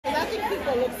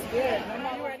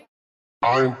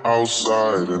I'm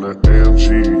outside in an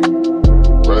AMG,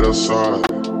 right outside,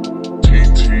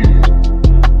 TT,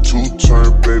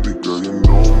 two-turn baby girl, you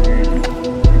know me,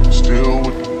 still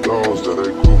with the dolls that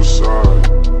I grew beside,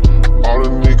 all the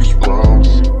niggas round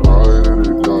me, right at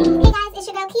it, guys. Hey guys, it's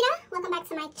your girl Kita, welcome back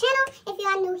to my channel. If you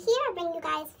are new here, I bring you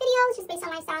guys videos just based on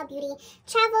lifestyle, beauty,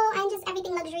 travel, and just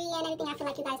everything luxury and anything I feel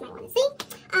like you guys might want to see.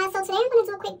 So today I'm going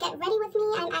to do a quick get ready with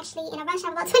me. I'm actually in a rush, I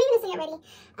have about 20 minutes to get ready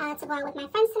to go out with my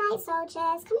friends tonight, so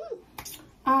just come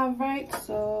on. Alright,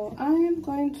 so I am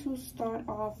going to start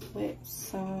off with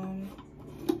some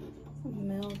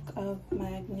milk of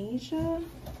magnesia,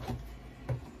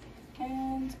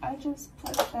 and I just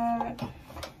put that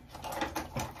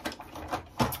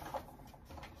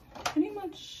pretty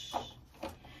much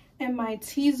in my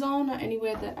T-zone or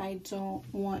anywhere that I don't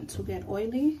want to get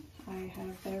oily. I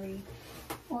have very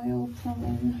oil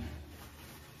prone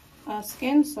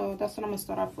skin, so that's what I'm gonna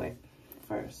start off with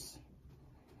first.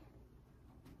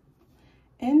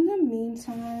 In the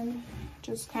meantime,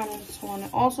 just kind of just want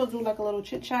to also do like a little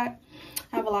chit chat.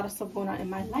 I have a lot of stuff going on in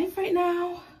my life right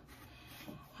now.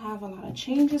 I have a lot of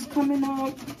changes coming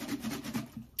up,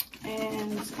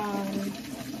 and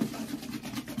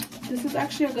this is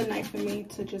actually a good night for me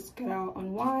to just get out,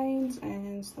 unwind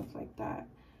and stuff like that.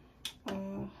 I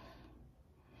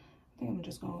think I'm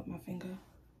just going with my finger.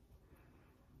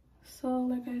 So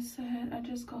like I said, I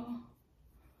just go.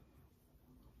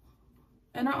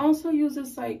 And I also use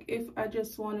this like if I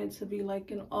just wanted to be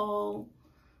like an all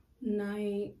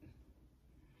night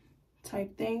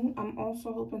type thing. I'm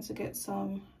also hoping to get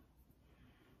some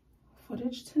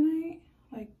footage tonight,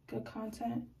 like good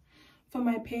content for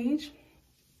my page.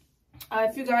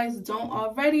 If you guys don't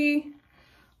already,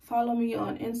 follow me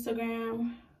on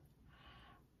Instagram,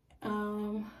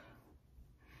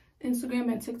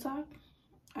 Instagram and TikTok.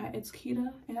 It's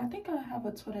Kita, and I think I have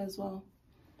a Twitter as well.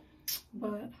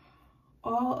 But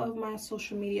all of my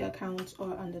social media accounts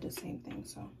are under the same thing,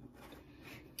 so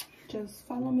just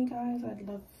follow me, guys. I'd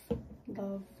love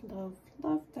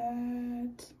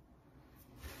that.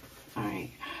 All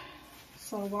right,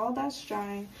 so while that's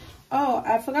drying, oh,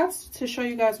 I forgot to show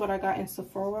you guys what I got in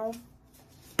Sephora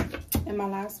in my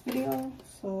last video,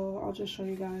 so I'll just show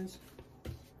you guys.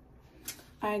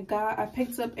 I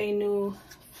picked up a new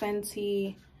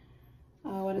Fenty,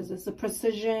 what is this, a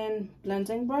precision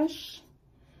blending brush.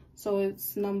 So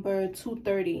it's number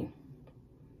 230.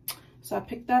 So I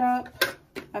picked that up.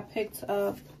 I picked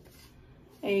up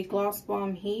a Gloss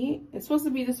Bomb Heat. This is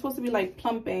supposed to be like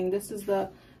plumping. This is the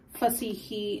Fussy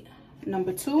Heat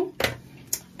number 2.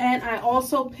 And I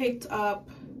also picked up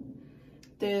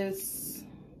this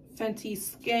Fenty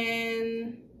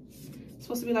Skin. It's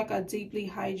supposed to be like a deeply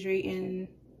hydrating,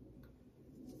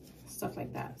 stuff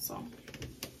like that. So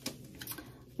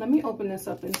let me open this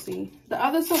up and see. The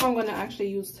other stuff I'm going to actually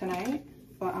use tonight,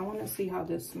 but I want to see how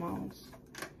this smells.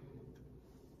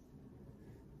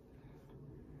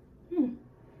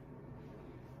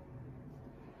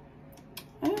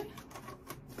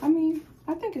 I mean,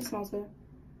 I think it smells good.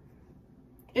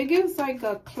 It gives like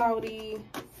a cloudy,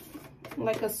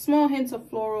 like a small hint of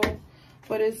floral,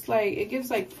 but it's like, it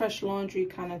gives like fresh laundry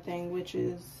kind of thing, which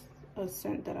is a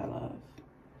scent that I love.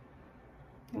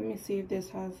 Let me see if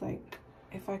this has like,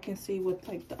 if I can see what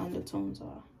like the undertones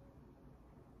are.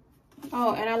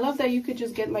 Oh, and I love that you could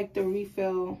just get like the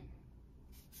refill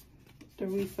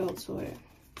to it.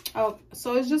 Oh,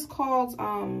 so it's just called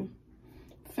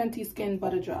Fenty Skin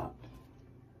Butter Drop.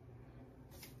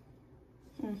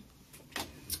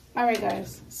 All right,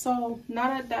 guys, so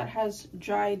now that has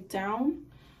dried down,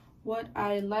 what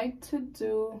I like to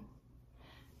do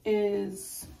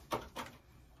is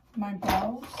my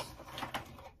brows.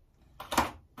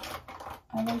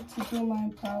 I like to do my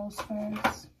brows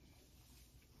first.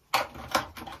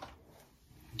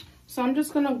 So I'm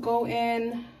just gonna go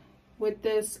in with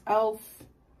this e.l.f.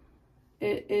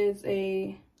 It is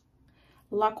a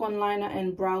lock-on liner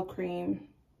and brow cream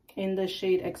in the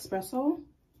shade Espresso.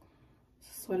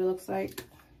 This is what it looks like.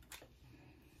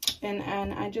 And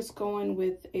I just go in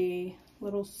with a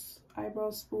little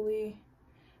eyebrow spoolie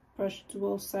brush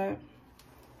duo set.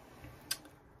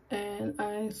 And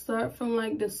I start from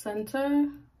like the center,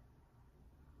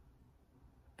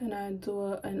 and I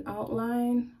do an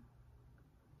outline,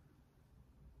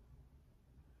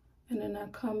 and then I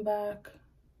come back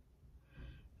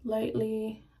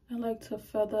lightly. I like to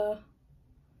feather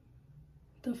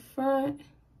the front,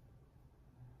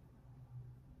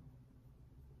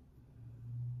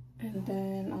 and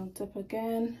then I'll dip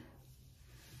again.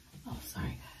 Oh,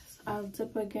 sorry guys. I'll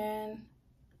dip again.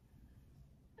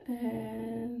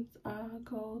 And I'll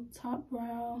go top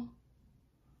brow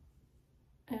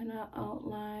and I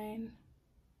outline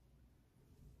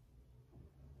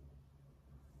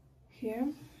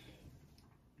here.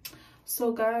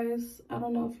 So guys, I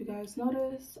don't know if you guys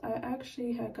noticed, I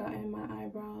actually had gotten my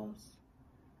eyebrows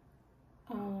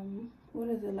what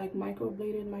is it, like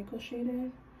microbladed, micro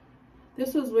shaded.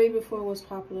 This was way before it was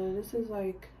popular. This is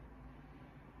like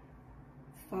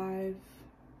 3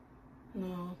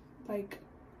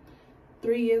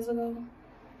 years ago,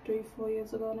 4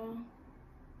 years ago now.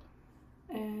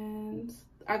 And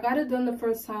I got it done the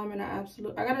first time, and I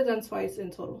got it done twice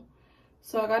in total.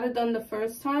 So I got it done the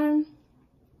first time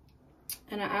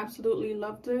and I absolutely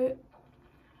loved it.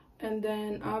 And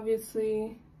then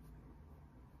obviously,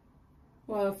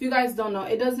 well, if you guys don't know,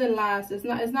 it doesn't last. It's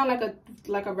not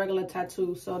like a regular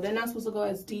tattoo. So they're not supposed to go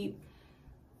as deep.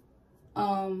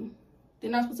 They're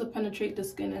not supposed to penetrate the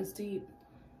skin as deep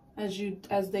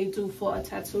as they do for a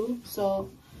tattoo. So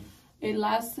it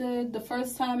lasted, the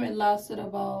first time it lasted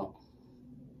about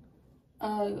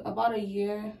a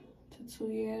year to 2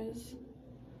 years.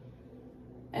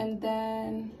 And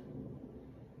then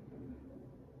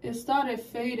it started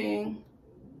fading.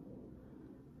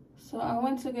 So I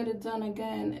went to get it done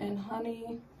again, and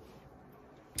honey,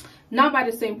 not by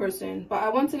the same person, but I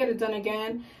went to get it done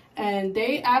again, and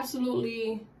they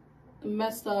absolutely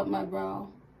messed up my brow.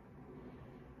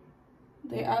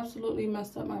 They absolutely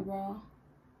messed up my brow.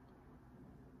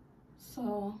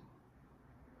 So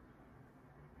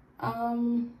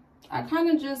I kind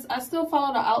of I still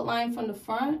follow the outline from the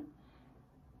front.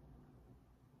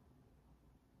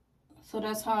 So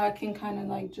that's how I can kind of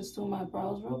like just do my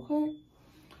brows real quick.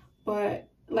 But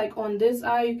like on this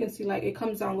eye, you can see like it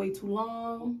comes down way too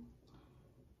long.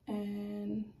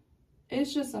 And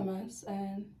it's just a mess.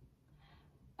 And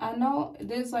I know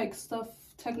there's like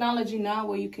technology now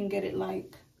where you can get it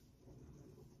like,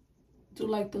 do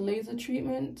like the laser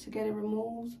treatment to get it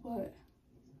removed. But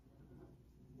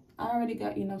I already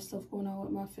got enough stuff going on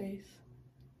with my face.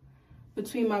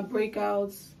 Between my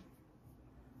breakouts,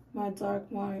 my dark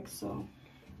marks, so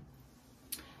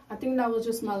I think that was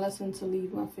just my lesson to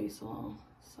leave my face alone.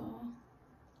 So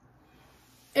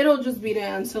it'll just be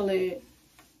there until it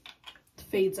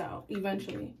fades out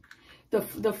eventually.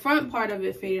 The front part of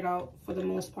it faded out for the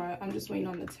most part. I'm just waiting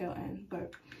on the tail end,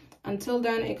 but until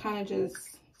then it kind of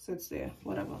just sits there,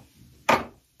 whatever.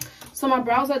 So my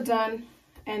brows are done,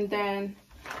 and then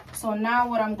so now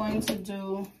what I'm going to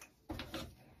do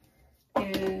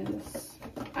is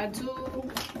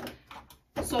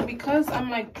so because I'm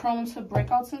like prone to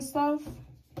breakouts and stuff,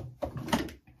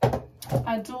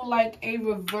 I do like a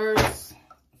reverse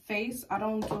face. I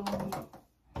don't do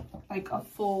like a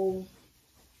full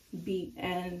beat,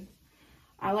 and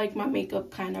I like my makeup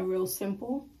kind of real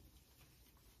simple.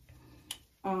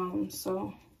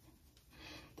 So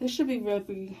this should be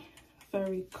very,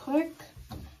 very quick.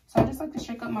 So I just like to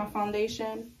shake up my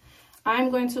foundation.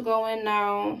 I'm going to go in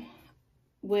now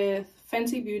with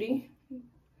Fenty Beauty,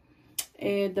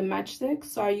 the matchsticks.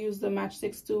 So I use the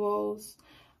matchsticks duos,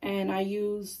 and I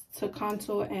use to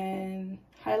contour and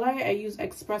highlight, I use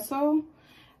espresso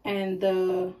and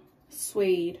the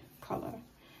suede color.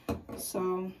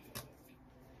 So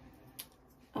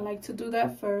I like to do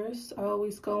that first. I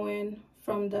always go in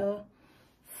from the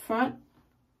front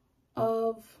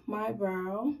of my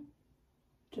brow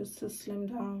just to slim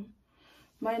down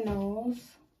my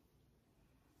nose.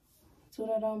 Do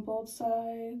that on both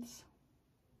sides.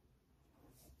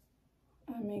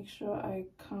 I make sure I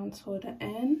contour the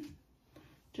end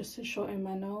just to shorten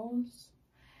my nose.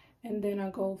 And then I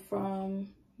go from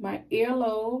my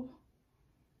earlobe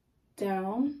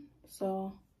down.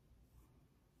 So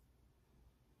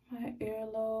my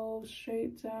earlobe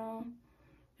straight down,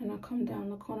 and I come down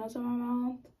the corners of my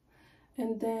mouth.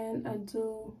 And then I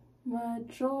do my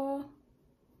jaw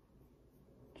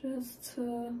just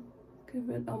to give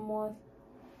it a more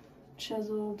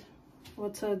chiseled, or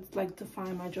to like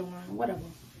define my jawline, whatever.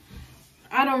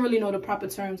 I don't really know the proper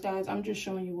terms, guys. I'm just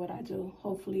showing you what I do.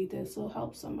 Hopefully this will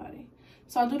help somebody.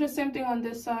 So I'll do the same thing on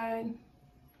this side.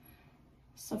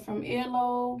 So from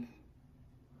earlobe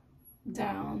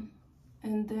down,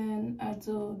 and then I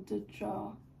do the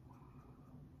jaw.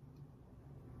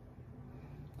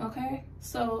 Okay,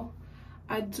 so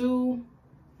I do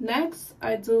these,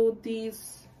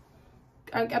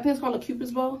 I think it's called a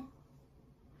Cupid's bow.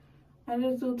 I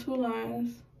just do 2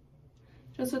 lines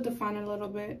just to define it a little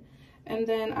bit. And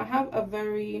then I have a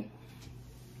very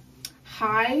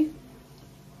high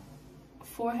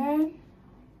forehead,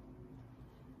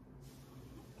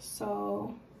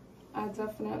 so I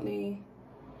definitely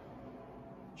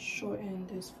shorten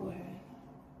this forehead.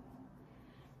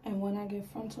 And when I get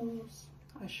frontals,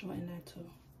 I shorten that too.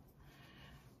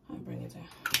 I bring it amazing.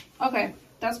 Okay,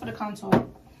 that's for the contour.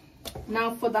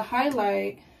 Now for the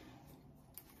highlight,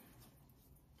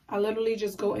 I literally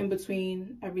just go in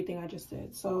between everything I just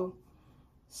did. So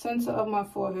center of my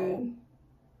forehead,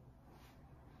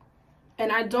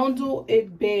 and I don't do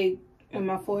it big in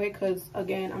my forehead because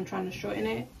again I'm trying to shorten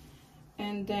it.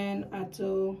 And then I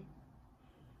do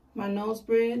my nose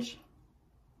bridge,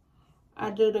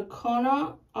 I do the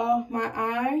corner of my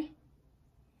eye,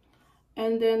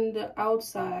 and then the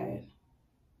outside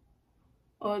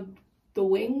or the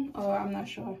wing, or I'm not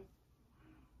sure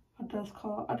what that's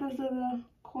called. I just do the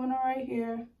corner right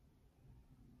here,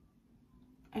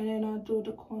 and then I do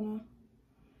the corner,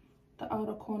 the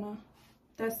outer corner.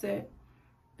 That's it.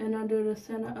 And I do the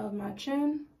center of my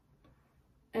chin,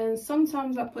 and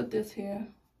sometimes I put this here,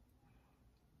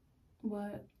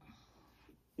 but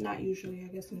not usually. I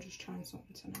guess I'm just trying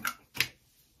something tonight.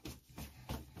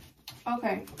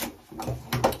 Okay,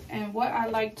 and what I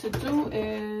like to do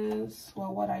is,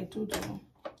 well, what I do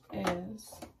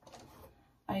is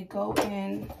I go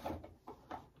in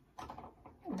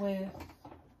with,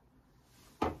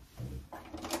 I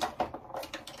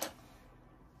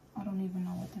don't even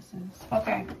know what this is.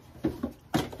 Okay.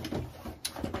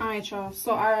 All right, y'all.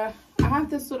 So I have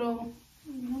this little,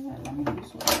 you know what? Let me do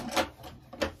this one.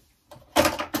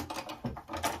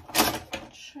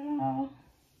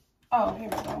 Oh, here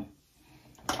we go.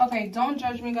 Okay, don't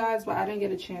judge me, guys, but I didn't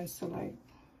get a chance to like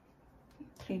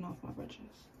clean off my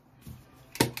brushes.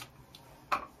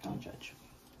 Don't judge me.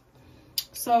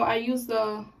 So I use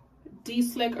the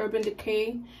D-Slick Urban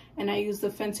Decay, and I use the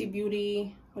Fenty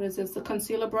Beauty, what is this, the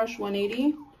concealer brush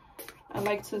 180. I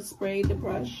like to spray the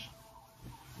brush,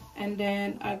 and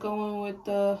then I go in with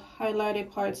the highlighted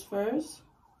parts first.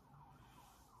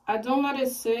 I don't let it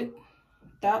sit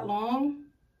that long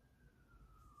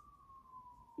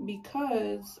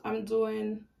because I'm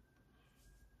doing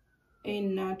a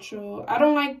natural, I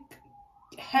don't like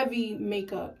heavy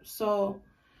makeup, so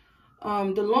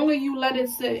the longer you let it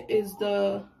sit is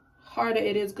the harder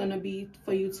it is gonna be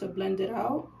for you to blend it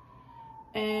out,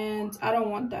 and I don't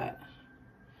want that.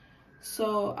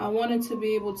 So I want it to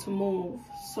be able to move,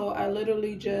 so I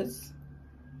literally just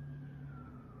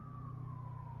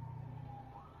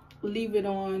leave it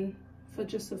on for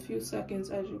just a few seconds,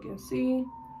 as you can see,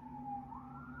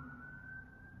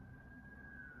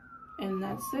 and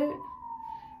that's it.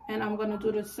 And I'm gonna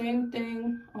do the same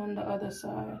thing on the other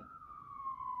side.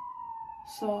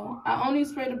 So I only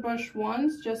spray the brush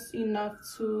once, just enough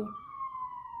to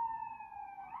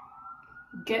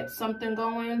get something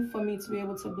going for me to be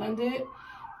able to blend it,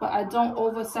 but I don't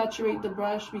oversaturate the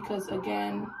brush because,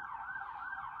 again,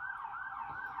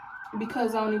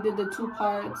 because I only did the two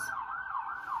parts,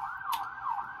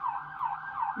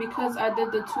 because I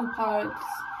did the two parts,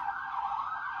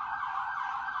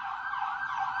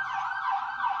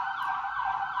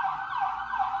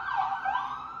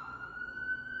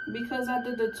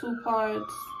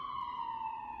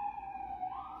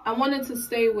 I want it to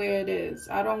stay where it is.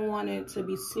 I don't want it to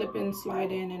be slipping,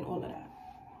 sliding, and all of that.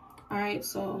 All right,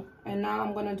 so, and now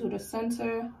I'm gonna do the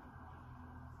center.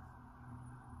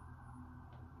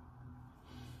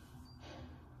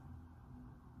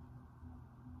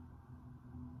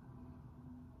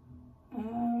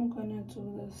 I'm gonna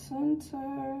do the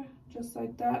center, just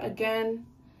like that. Again,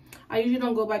 I usually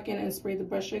don't go back in and spray the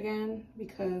brush again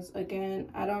because, again,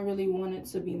 I don't really want it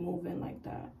to be moving like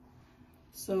that.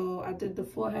 So I did the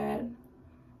forehead.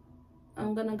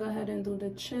 I'm gonna go ahead and do the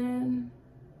chin.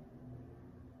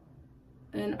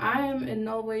 And I am in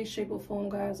no way, shape, or form,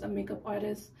 guys, a makeup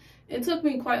artist. It took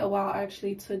me quite a while,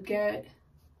 actually, to get,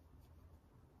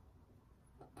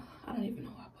 I don't even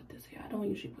know why I put this here. I don't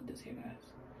usually put this here, guys.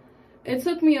 It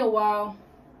took me a while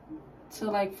to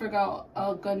like figure out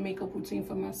a good makeup routine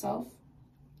for myself,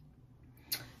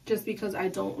 just because I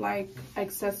don't like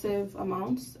excessive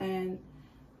amounts, and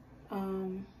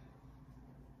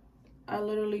I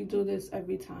literally do this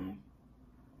every time.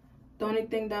 The only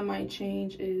thing that might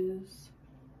change is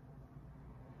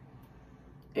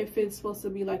if it's supposed to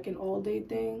be like an all-day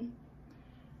thing,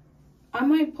 I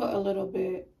might put a little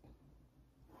bit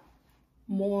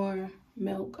more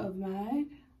Milk of Mag,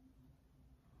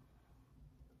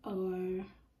 or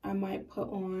I might put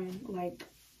on like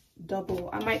double,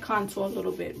 I might contour a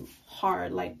little bit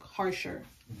hard, like harsher.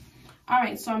 All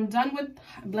right, so I'm done with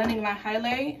blending my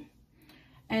highlight,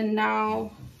 and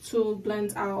now to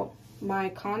blend out my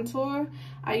contour,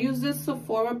 I use this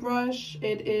Sephora brush.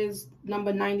 It is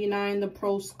number 99, the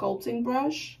Pro Sculpting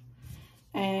brush,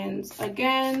 and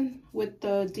again with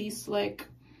the D-Slick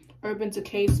Urban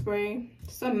Decay spray.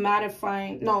 It's a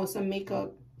mattifying, no, it's a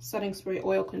makeup setting spray,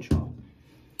 oil control.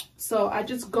 So I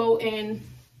just go in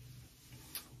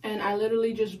and I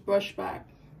literally just brush back.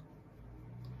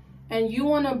 And you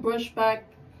want to brush back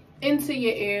into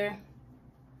your ear.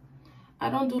 I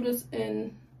don't do this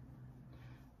in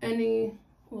any,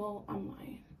 well, I'm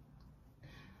lying.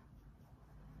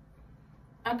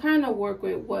 I kind of work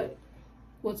with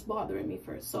what's bothering me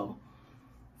first. So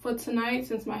for tonight,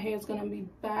 since my hair is going to be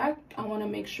back, I want to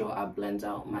make sure I blend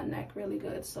out my neck really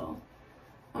good. So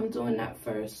I'm doing that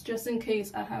first, just in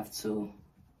case I have to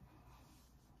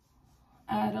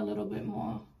add a little bit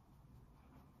more.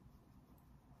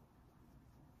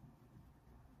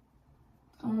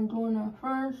 So I'm doing that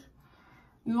first.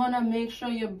 You want to make sure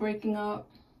you're breaking up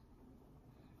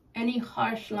any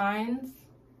harsh lines.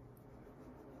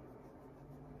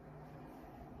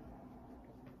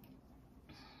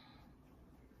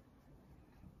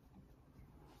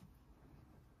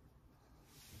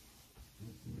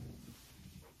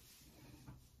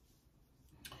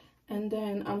 And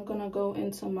then I'm gonna go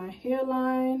into my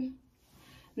hairline.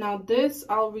 Now this,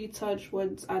 I'll retouch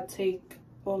once I take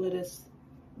all of this,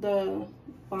 the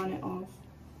bonnet off.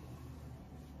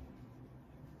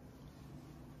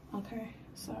 Okay,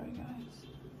 sorry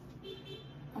guys.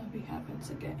 I'll be having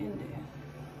to get in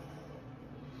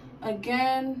there.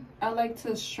 Again, I like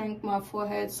to shrink my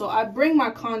forehead. So I bring my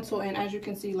contour in, as you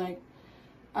can see, like,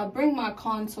 I bring my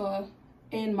contour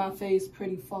in my face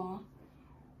pretty far.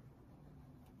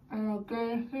 And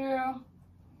again here,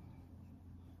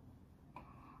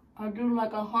 I do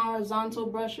like a horizontal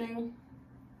brushing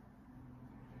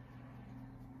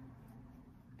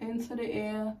into the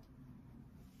air.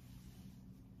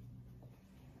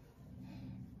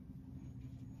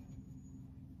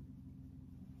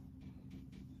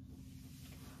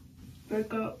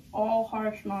 Break up all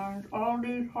harsh lines, all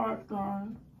these harsh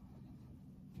lines.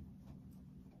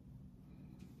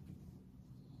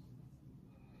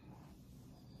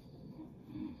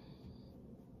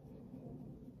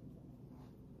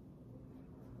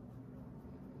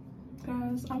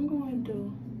 Guys, I'm going to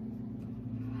do,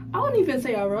 I wouldn't even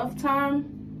say a rough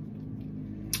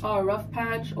time or a rough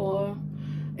patch, or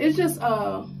it's just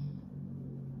a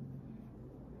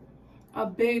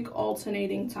big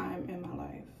alternating time in my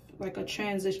life, like a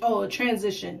transition. Oh, a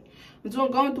transition.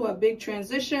 I'm going through a big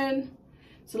transition.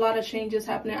 It's a lot of changes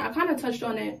happening. I kind of touched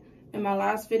on it in my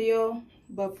last video,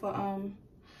 but for I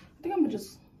think I'm gonna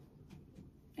just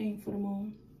aim for the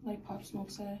moon, like Pop Smoke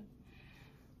said,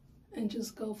 and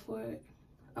just go for it.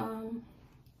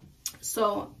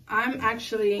 So I'm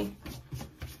actually,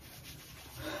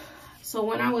 so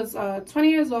when I was 20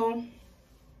 years old,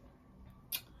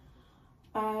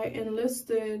 I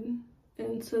enlisted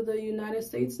into the United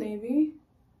States Navy,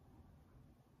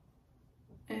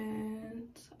 and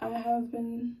I have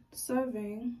been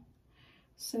serving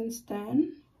since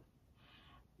then,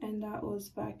 and that was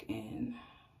back in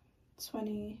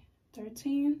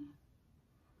 2013.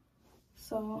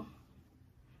 So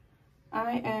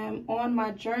I am on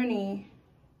my journey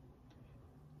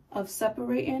of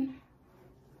separating,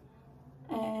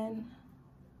 and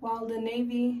while the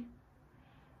Navy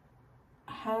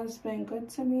has been good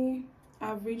to me,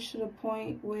 I've reached the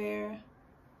point where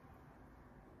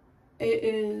it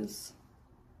is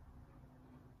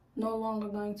no longer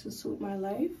going to suit my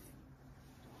life.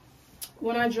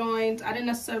 When I joined, I didn't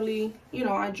necessarily, you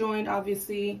know, I joined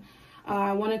obviously.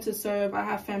 I wanted to serve. I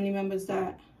have family members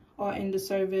that are in the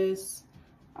service.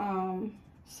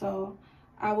 So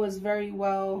I was very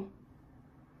well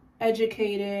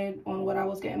educated on what I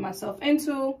was getting myself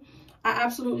into. I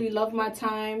absolutely love my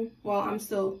time. Well, I'm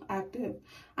still active.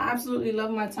 I absolutely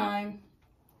love my time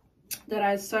that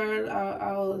I served.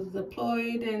 I was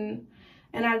deployed and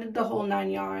I did the whole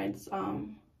 9 yards.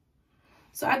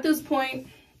 So at this point,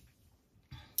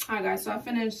 all right guys, so I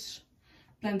finished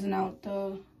blending out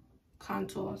the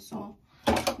contour. So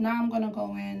now I'm gonna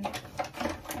go in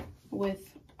with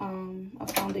a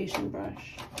foundation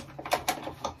brush.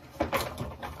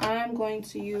 I'm going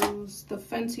to use the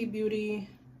Fenty Beauty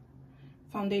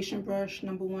foundation brush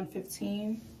number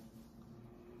 115.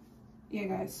 Yeah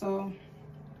guys, so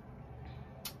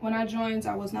when I joined,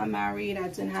 I was not married, I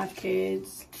didn't have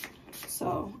kids,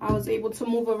 so I was able to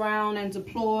move around and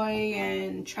deploy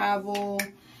and travel,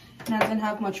 and I didn't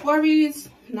have much worries.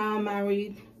 Now I'm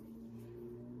married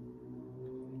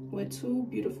with 2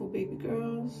 beautiful baby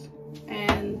girls,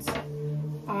 and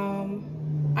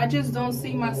I just don't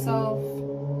see myself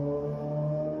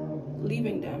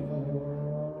leaving them.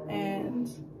 And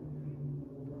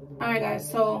all right guys,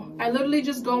 so I literally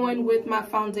just go in with my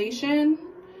foundation.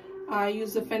 I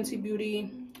use the Fenty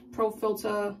Beauty Pro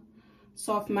Filter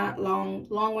Soft Matte Long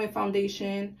Way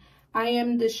Foundation. I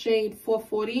am the shade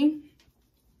 440.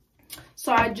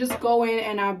 So I just go in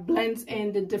and I blend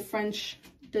in the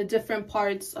the different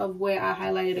parts of where I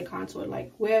highlighted the contour.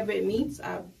 Like wherever it meets,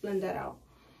 I blend that out.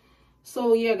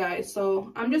 So yeah, guys,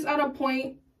 so I'm just at a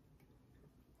point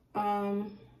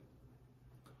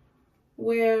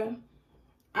where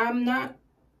I'm not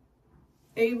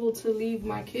able to leave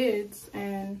my kids,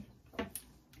 and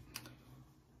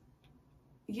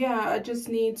yeah, I just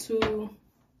need to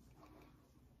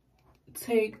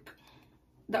take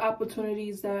the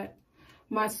opportunities that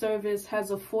my service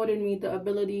has afforded me the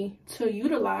ability to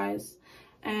utilize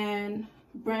and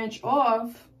branch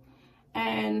off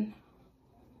and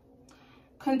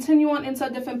continue on into a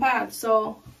different path.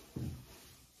 So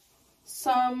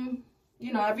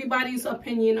you know, everybody's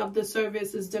opinion of the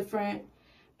service is different,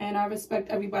 and I respect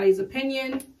everybody's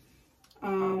opinion.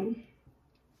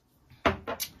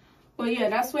 But yeah,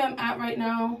 that's where I'm at right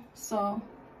now. So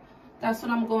that's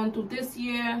what I'm going through this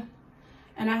year.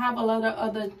 And I have a lot of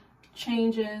other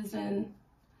changes and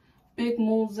big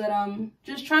moves that I'm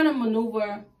just trying to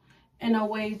maneuver in a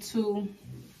way to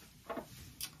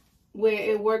where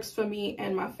it works for me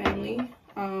and my family.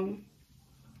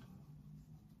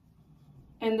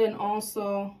 And then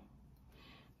also,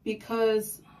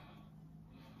 because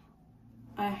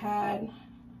I had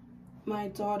my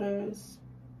daughters,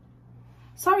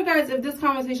 sorry guys if this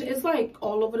conversation is like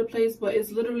all over the place, but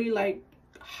it's literally like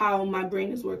how my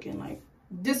brain is working. Like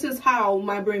this is how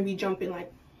my brain be jumping.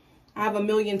 Like I have a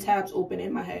million tabs open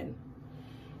in my head.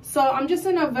 So I'm just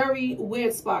in a very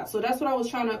weird spot. So that's what I was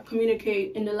trying to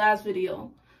communicate in the last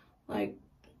video. Like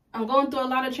I'm going through a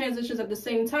lot of transitions at the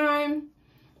same time.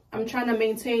 I'm trying to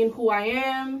maintain who I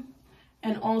am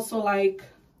and also like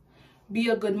be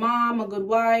a good mom, a good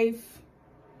wife,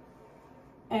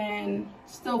 and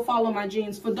still follow my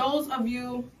dreams. For those of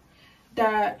you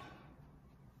that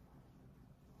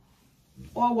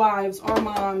or wives or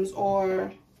moms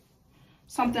or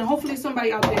something, hopefully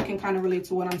somebody out there can kind of relate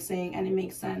to what I'm saying and it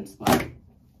makes sense. But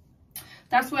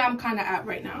that's where I'm kind of at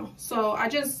right now. So I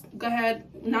just go ahead,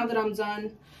 now that I'm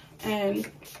done,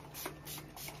 and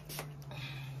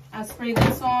I spray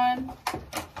this on.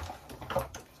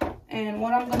 And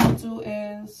what I'm gonna do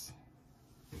is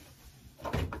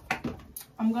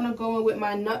I'm gonna go in with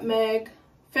my Nutmeg,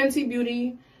 Fenty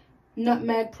Beauty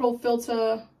Nutmeg Pro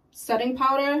Filter setting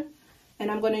powder, and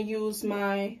I'm gonna use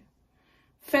my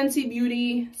Fenty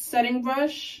Beauty setting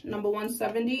brush number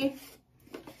 170,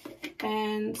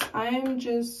 and I am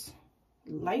just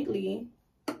lightly,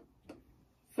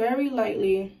 very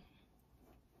lightly,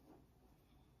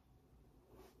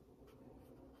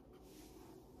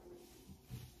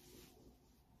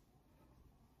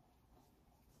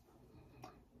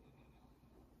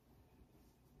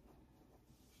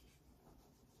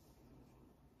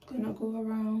 gonna go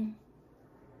around.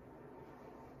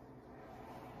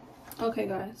 Okay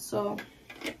guys, so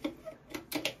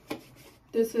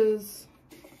this is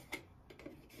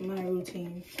my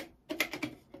routine,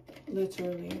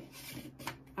 literally.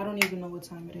 I don't even know what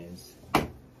time it is.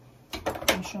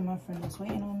 I'm sure my friend is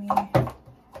waiting on me. All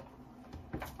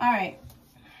right,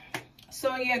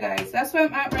 so yeah guys, that's where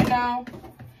I'm at right now.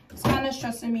 It's kind of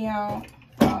stressing me out.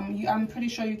 I'm pretty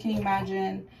sure you can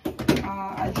imagine.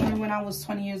 I joined when I was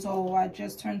 20 years old. I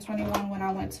just turned 21 when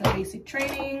I went to basic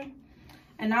training.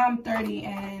 And now I'm 30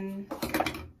 and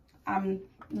I'm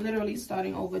literally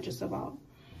starting over just about.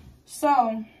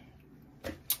 So,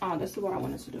 this is what I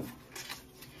wanted to do.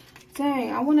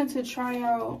 Dang, I wanted to try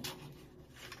out.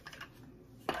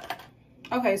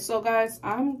 Okay, so guys,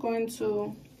 I'm going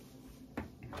to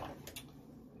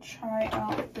try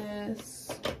out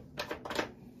this.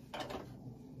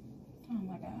 Oh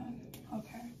my God,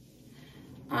 okay.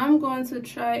 I'm going to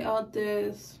try out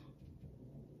this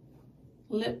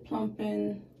lip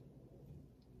plumping,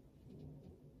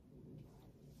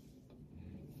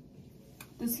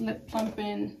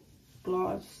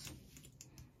 gloss.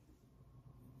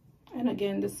 And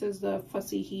again, this is the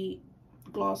Fussy Heat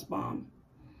Gloss Bomb.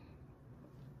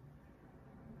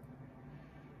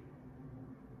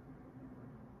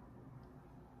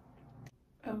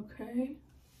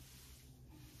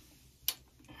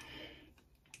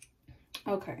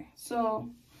 Okay, so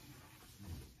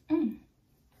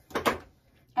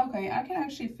okay, I can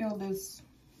actually feel this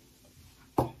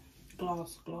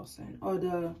glossing or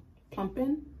the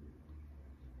plumping,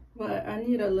 but I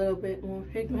need a little bit more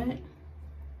pigment.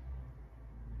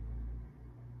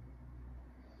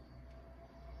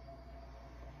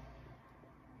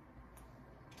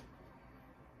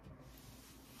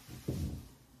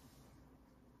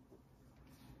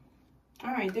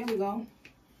 All right, there we go.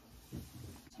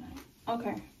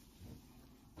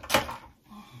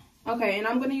 Okay, and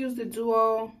I'm gonna use the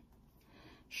Duo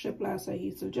Shiplast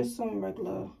adhesive, just some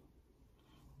regular,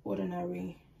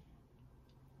 ordinary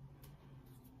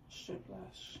strip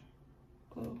lash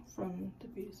glue from the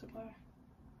beauty supply.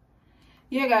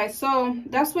 Yeah, guys, so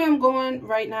that's where I'm going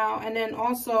right now. And then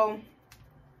also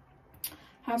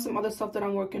have some other stuff that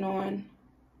I'm working on.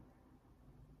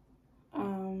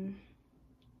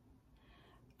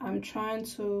 I'm trying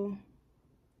to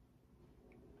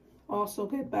also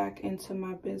get back into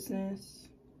my business.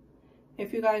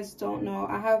 If you guys don't know,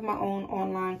 I have my own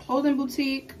online clothing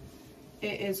boutique.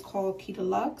 It is called Key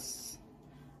Deluxe.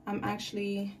 I'm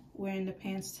actually wearing the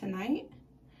pants tonight.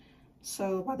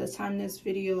 So by the time this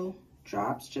video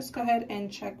drops, just go ahead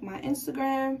and check my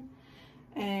Instagram.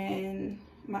 And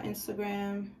my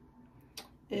Instagram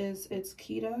is, it's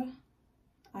Kita,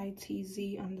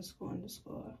 ITZ__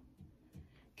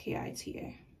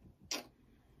 KITA.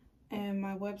 And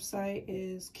my website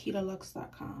is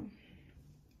keydeluxe.com.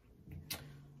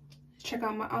 Check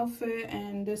out my outfit,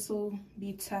 and this will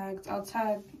be tagged.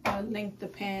 I'll link the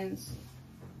pants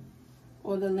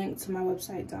or the link to my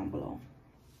website down below.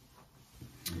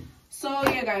 So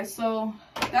yeah, guys, so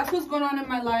that's what's going on in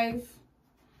my life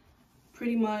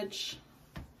pretty much.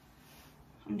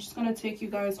 I'm just gonna take you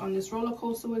guys on this roller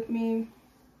coaster with me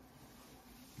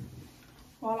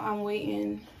while I'm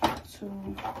waiting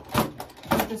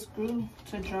for this glue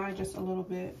to dry just a little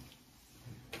bit.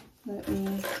 Let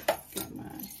me get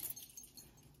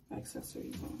my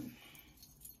accessories on.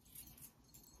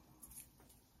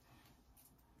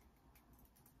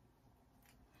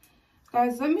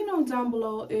 Guys, let me know down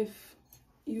below if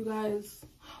you guys,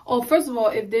 oh, first of all,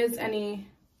 if there's any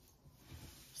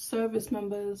service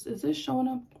members. Is this showing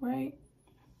up right?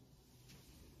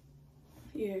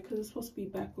 Yeah, because it's supposed to be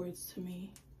backwards to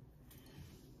me.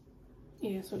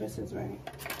 Yeah, so this is right.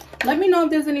 Let me know if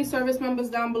there's any service members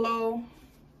down below,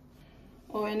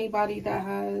 or anybody that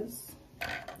has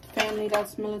family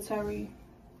that's military,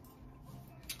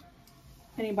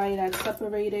 anybody that's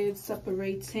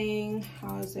separating,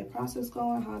 how is their process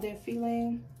going, how they're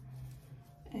feeling.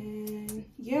 And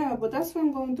yeah, but that's what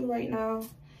I'm going through right now.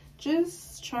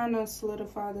 Just trying to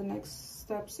solidify the next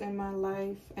steps in my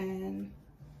life and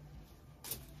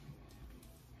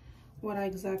what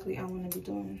exactly I want to be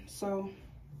doing. So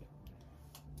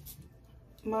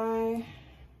my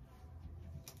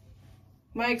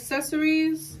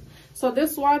accessories, so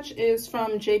this watch is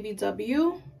from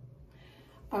JBW.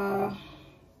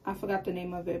 I forgot the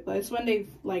name of it, but it's when they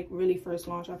like really first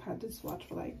launched. I've had this watch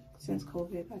for like since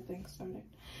COVID, I think, started.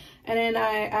 And then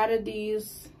I added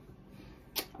these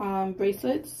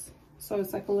bracelets, so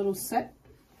it's like a little set.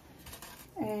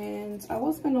 And I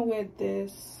was gonna wear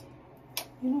this.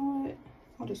 You know what?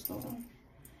 I'll just throw it on.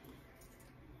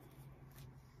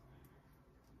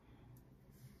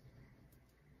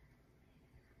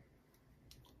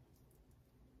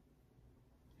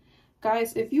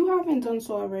 Guys, if you haven't done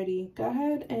so already, go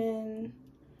ahead and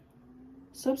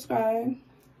subscribe.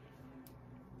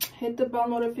 Hit the bell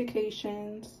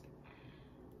notifications.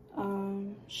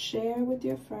 Share with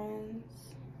your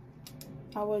friends.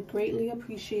 I would greatly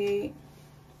appreciate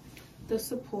the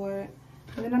support.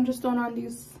 And then I'm just throwing on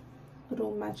these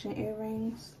little matching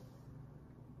earrings.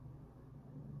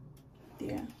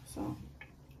 Yeah, so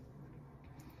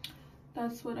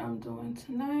that's what I'm doing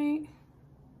tonight.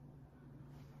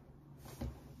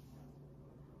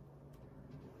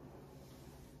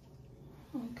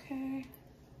 Okay.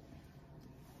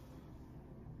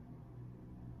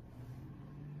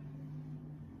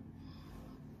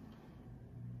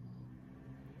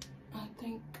 I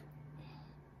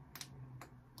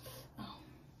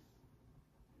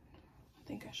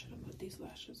think I should have put these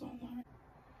lashes on there.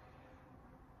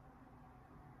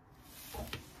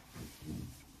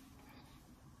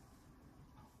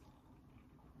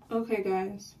 Okay,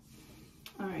 guys.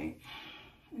 All right.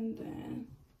 And then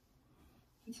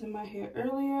it's in my hair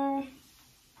earlier.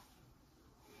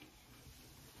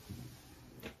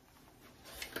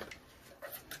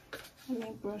 Let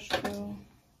me brush through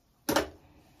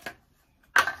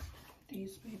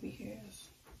these baby hairs.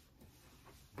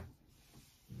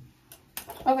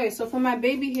 Okay, so for my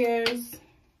baby hairs,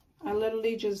 I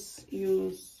literally just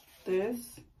use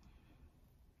this,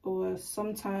 or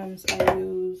sometimes I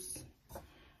use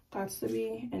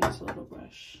Got2b and this little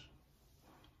brush.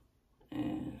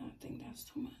 And I think that's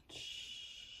too much.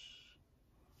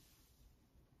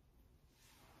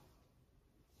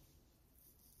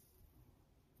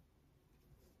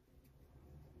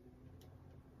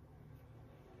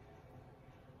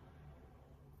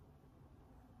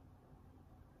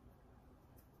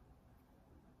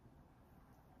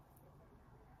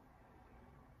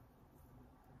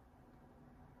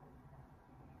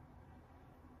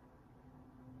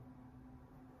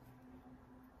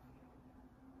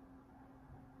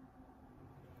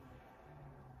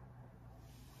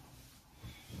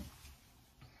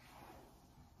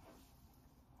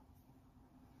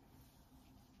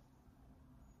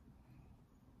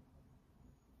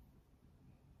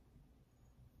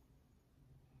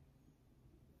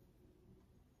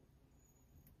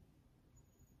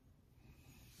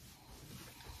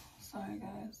 try,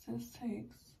 guys. This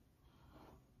takes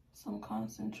some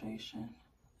concentration,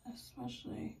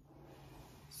 especially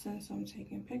since I'm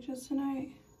taking pictures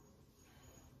tonight.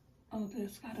 Oh,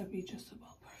 this gotta be just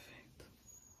about perfect.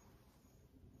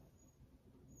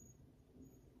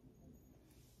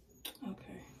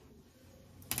 Okay.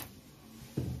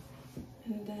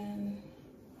 And then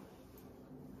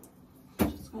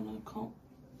I'm just gonna comb.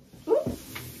 Ooh, I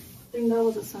think that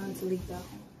was a sign to leave that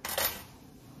home.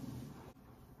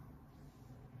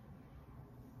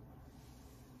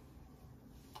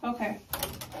 Okay,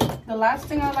 the last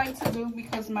thing I like to do,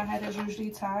 because my head is usually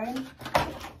tied,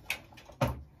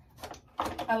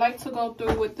 I like to go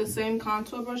through with the same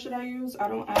contour brush that I use. I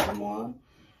don't add more.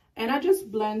 And I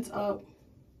just blend up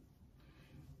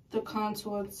the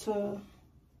contour to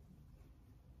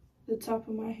the top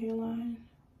of my hairline.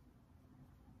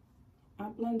 I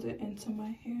blend it into my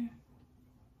hair.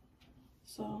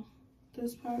 So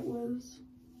this part was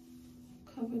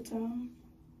covered down.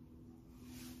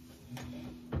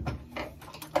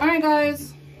 Alright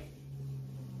guys,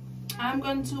 I'm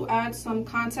going to add some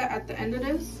contact at the end of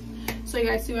this so you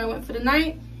guys see where I went for the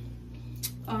night.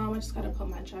 I just gotta put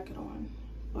my jacket on,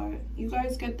 but you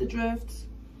guys get the drift,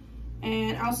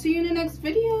 and I'll see you in the next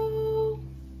video.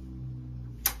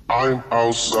 I'm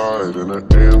outside in an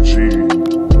AMG,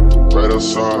 right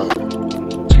outside,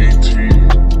 TT,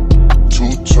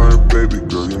 two-turn baby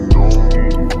girl, you know me.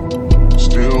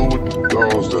 Still with the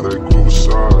dogs that I grew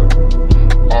beside.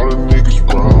 All the niggas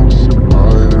brown,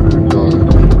 right and they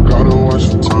die. Gotta watch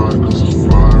the time, cause it's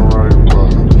flying right by.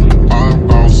 I'm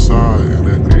outside in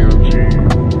an AMG,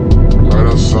 right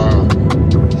outside,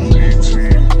 TT,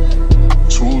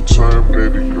 two-turn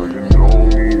baby girl, you know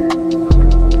me.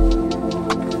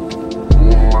 Who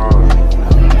am I?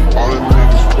 All the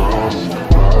niggas brown,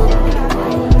 right and they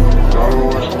die. Gotta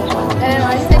watch the time. And I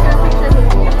just take a picture of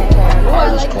me. I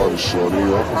just caught a shorty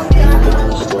off a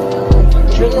Insta.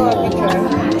 Really like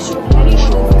picture.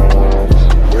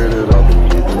 Way that I've been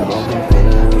living, I've been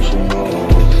personal.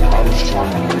 I was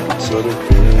trying to make it to the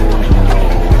end, you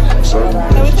know. Certain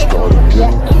things started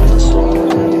getting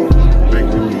canceled. Think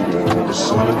we need to have a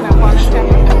celebration.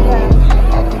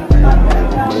 I could be a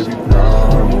neighbor, maybe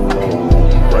down the road.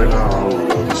 Right now, I would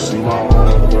rather see my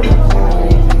heart burn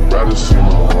home. Rather see my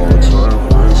heart turn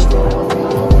crystal.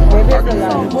 I can't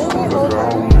even find a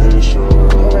foundation.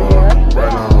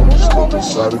 Right now, I'm just looking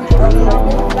inside the crib.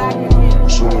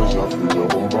 As soon as I feel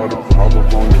up, I'm about to pop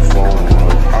up on your phone.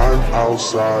 Like, I'm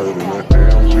outside in an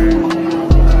AMG,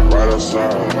 right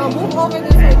outside. No, move over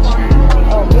this way.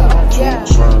 Oh, yeah.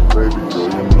 Two-turn baby girl,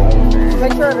 you know me.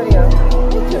 Picture video.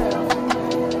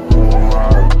 Who am I?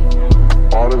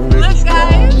 All the niggas Look,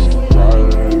 guys. gone,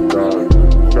 right